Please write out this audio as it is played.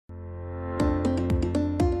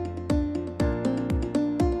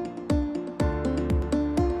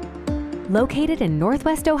Located in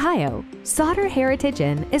Northwest Ohio, Sauder Heritage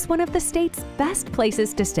Inn is one of the state's best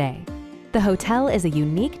places to stay. The hotel is a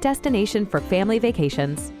unique destination for family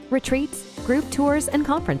vacations, retreats, group tours, and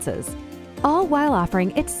conferences, all while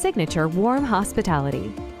offering its signature warm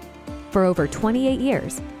hospitality. For over 28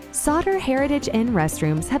 years, Sauder Heritage Inn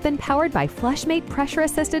restrooms have been powered by Flushmate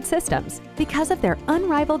pressure-assisted systems because of their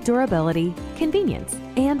unrivaled durability, convenience,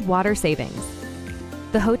 and water savings.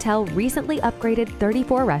 The hotel recently upgraded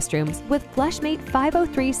 34 restrooms with Flushmate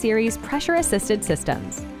 503 series pressure-assisted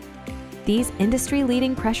systems. These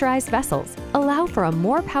industry-leading pressurized vessels allow for a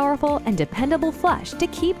more powerful and dependable flush to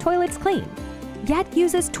keep toilets clean, yet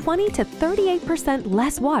uses 20 to 38%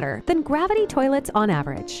 less water than gravity toilets on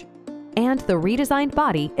average. And the redesigned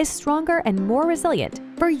body is stronger and more resilient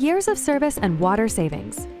for years of service and water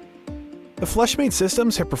savings. The Flushmate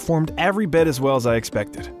systems have performed every bit as well as I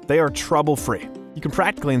expected. They are trouble-free. You can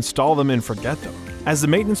practically install them and forget them. As the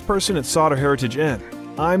maintenance person at Sauder Heritage Inn,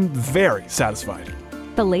 I'm very satisfied.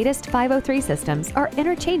 The latest 503 systems are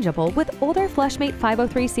interchangeable with older Flushmate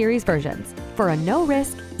 503 series versions for a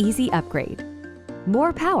no-risk, easy upgrade.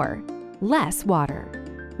 More power, less water.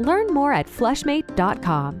 Learn more at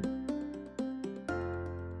flushmate.com.